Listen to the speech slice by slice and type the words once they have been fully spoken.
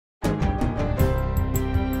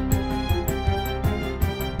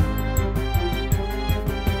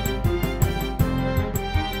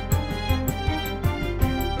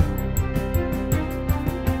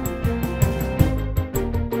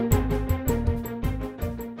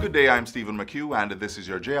Good day, I'm Stephen McHugh, and this is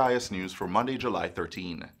your JIS news for Monday, July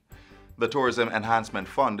 13. The Tourism Enhancement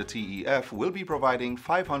Fund, TEF, will be providing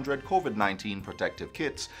 500 COVID-19 protective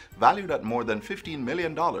kits valued at more than $15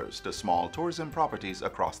 million to small tourism properties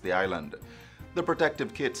across the island. The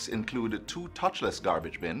protective kits include 2 touchless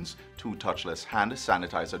garbage bins, 2 touchless hand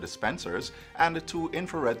sanitizer dispensers, and 2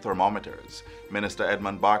 infrared thermometers. Minister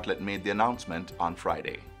Edmund Bartlett made the announcement on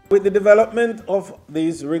Friday. With the development of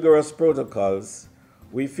these rigorous protocols,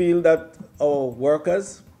 we feel that our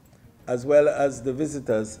workers, as well as the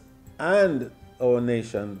visitors and our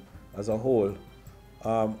nation as a whole,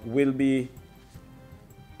 will be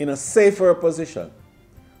in a safer position.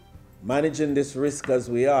 Managing this risk as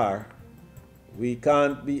we are, we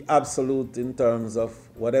can't be absolute in terms of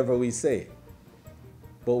whatever we say,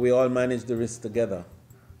 but we all manage the risk together,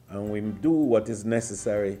 and we do what is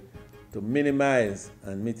necessary to minimize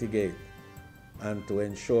and mitigate and to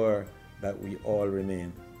ensure that we all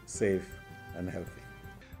remain safe and healthy.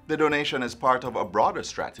 The donation is part of a broader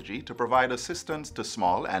strategy to provide assistance to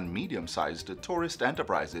small and medium-sized tourist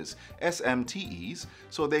enterprises, SMTEs,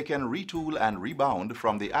 so they can retool and rebound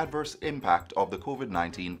from the adverse impact of the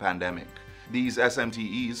COVID-19 pandemic. These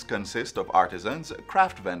SMTEs consist of artisans,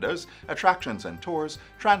 craft vendors, attractions and tours,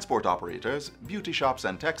 transport operators, beauty shops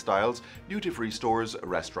and textiles, duty-free stores,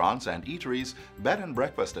 restaurants and eateries, bed and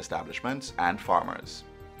breakfast establishments, and farmers.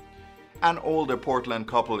 An older Portland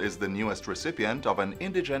couple is the newest recipient of an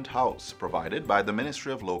indigent house provided by the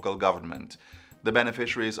Ministry of Local Government. The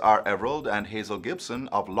beneficiaries are Everald and Hazel Gibson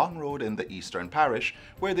of Long Road in the Eastern Parish,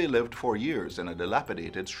 where they lived for years in a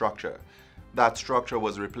dilapidated structure. That structure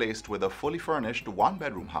was replaced with a fully furnished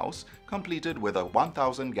 1-bedroom house, completed with a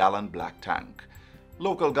 1,000-gallon black tank.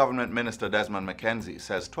 Local Government Minister Desmond McKenzie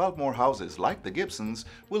says 12 more houses like the Gibsons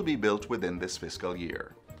will be built within this fiscal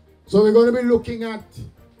year. So we're going to be looking at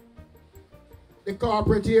the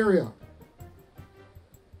corporate area.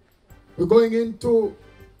 We're going into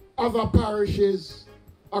other parishes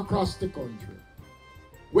across the country.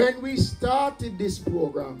 When we started this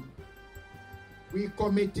program, we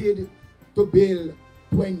committed to build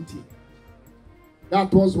 20.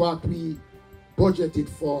 That was what we budgeted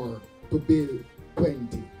for, to build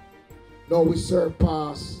 20. Now we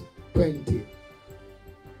surpass 20.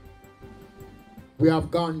 We have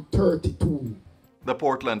gone 32. The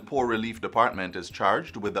Portland Poor Relief Department is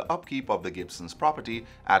charged with the upkeep of the Gibsons' property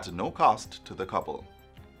at no cost to the couple.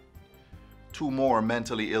 2 more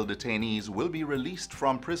mentally ill detainees will be released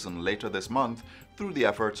from prison later this month through the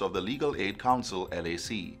efforts of the Legal Aid Council,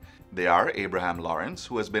 LAC. They are Abraham Lawrence,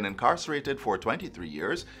 who has been incarcerated for 23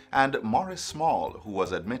 years, and Morris Small, who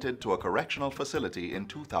was admitted to a correctional facility in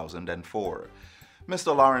 2004.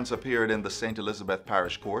 Mr. Lawrence appeared in the St. Elizabeth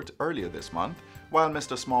Parish Court earlier this month, while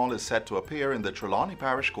Mr. Small is set to appear in the Trelawney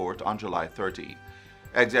Parish Court on July 30.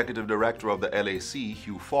 Executive Director of the LAC,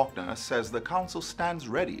 Hugh Faulkner, says the Council stands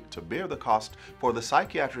ready to bear the cost for the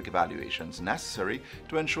psychiatric evaluations necessary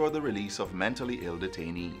to ensure the release of mentally ill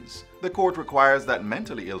detainees. The court requires that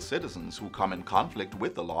mentally ill citizens who come in conflict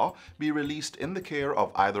with the law be released in the care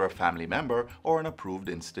of either a family member or an approved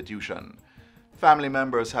institution. Family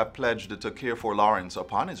members have pledged to care for Lawrence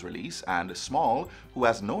upon his release, and Small, who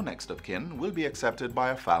has no next of kin, will be accepted by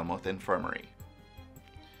a Falmouth infirmary.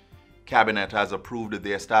 Cabinet has approved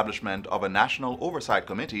the establishment of a National Oversight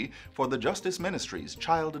Committee for the Justice Ministry's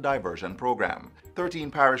Child Diversion Program.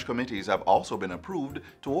 13 parish committees have also been approved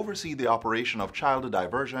to oversee the operation of child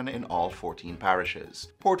diversion in all 14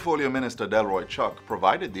 parishes. Portfolio Minister Delroy Chuck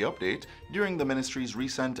provided the update during the ministry's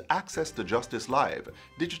recent Access to Justice Live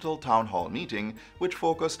digital town hall meeting, which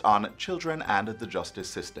focused on children and the justice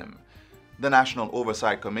system. The National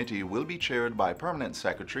Oversight Committee will be chaired by Permanent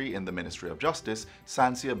Secretary in the Ministry of Justice,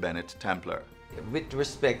 Sansia Bennett Templer. With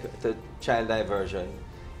respect to child diversion,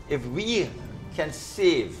 if we can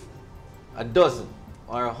save a dozen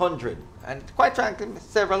or 100, and quite frankly,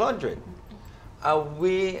 several hundred,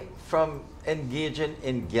 away from engaging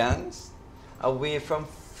in gangs, away from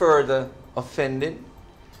further offending,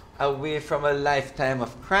 away from a lifetime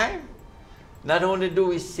of crime, not only do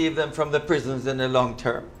we save them from the prisons in the long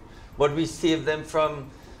term, but we save them from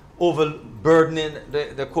overburdening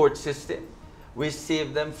the court system. We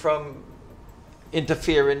save them from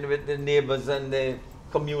interfering with the neighbors and the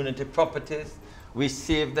community properties. We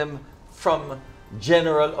save them from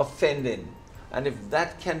general offending. And if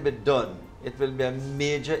that can be done, it will be a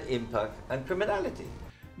major impact on criminality.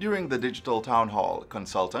 During the digital town hall,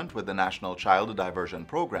 consultant with the National Child Diversion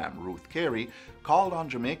Program, Ruth Carey, called on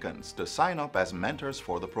Jamaicans to sign up as mentors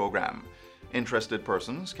for the program. Interested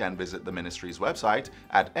persons can visit the ministry's website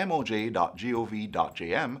at moj.gov.jm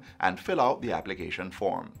and fill out the application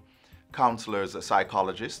form. Counselors,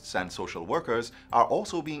 psychologists, and social workers are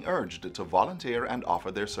also being urged to volunteer and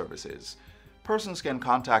offer their services. Persons can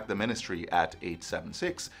contact the ministry at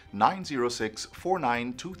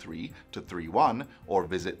 876-906-4923-31 or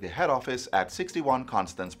visit the head office at 61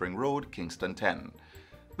 Constant Spring Road, Kingston 10.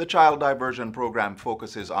 The Child Diversion Program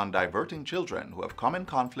focuses on diverting children who have come in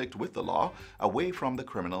conflict with the law away from the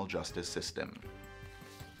criminal justice system.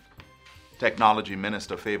 Technology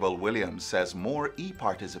Minister Fable Williams says more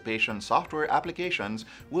e-participation software applications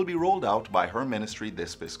will be rolled out by her ministry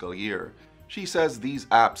this fiscal year. She says these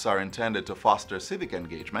apps are intended to foster civic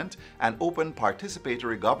engagement and open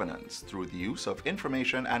participatory governance through the use of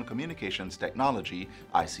information and communications technology,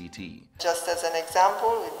 ICT. Just as an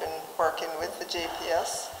example, we've been working with the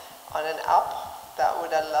JPS on an app that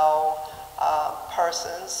would allow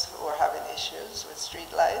persons who are having issues with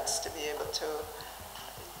street lights to be able to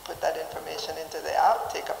put that information into the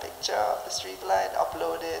app, take a picture of the street light,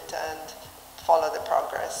 upload it, and follow the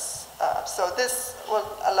progress. So this will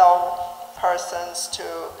allow persons to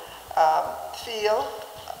feel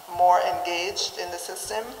more engaged in the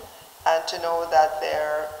system and to know that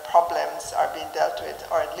their problems are being dealt with,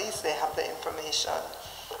 or at least they have the information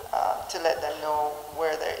to let them know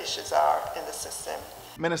where their issues are in the system.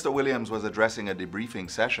 Minister Williams was addressing a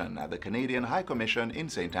debriefing session at the Canadian High Commission in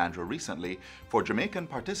St. Andrew recently for Jamaican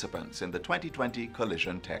participants in the 2020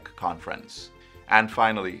 Collision Tech Conference. And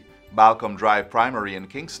finally, Balcom Drive Primary in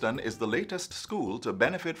Kingston is the latest school to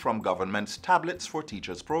benefit from government's Tablets for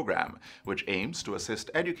Teachers program, which aims to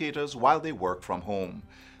assist educators while they work from home.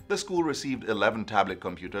 The school received 11 tablet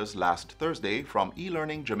computers last Thursday from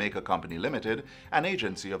eLearning Jamaica Company Limited, an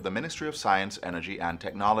agency of the Ministry of Science, Energy and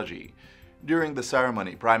Technology. During the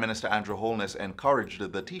ceremony, Prime Minister Andrew Holness encouraged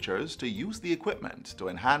the teachers to use the equipment to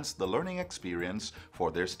enhance the learning experience for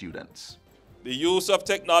their students. The use of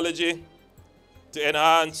technology to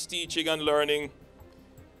enhance teaching and learning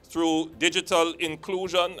through digital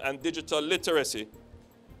inclusion and digital literacy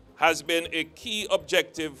has been a key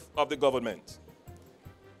objective of the government.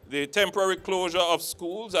 The temporary closure of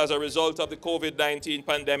schools as a result of the COVID-19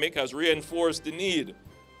 pandemic has reinforced the need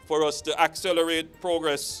for us to accelerate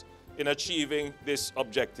progress in achieving this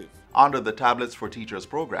objective. Under the Tablets for Teachers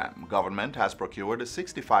program, government has procured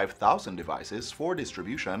 65,000 devices for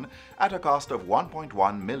distribution at a cost of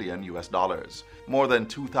 $1.1 million. More than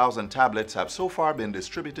 2,000 tablets have so far been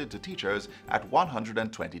distributed to teachers at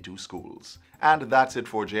 122 schools. And that's it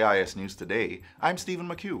for JIS News Today. I'm Stephen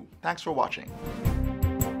McHugh. Thanks for watching.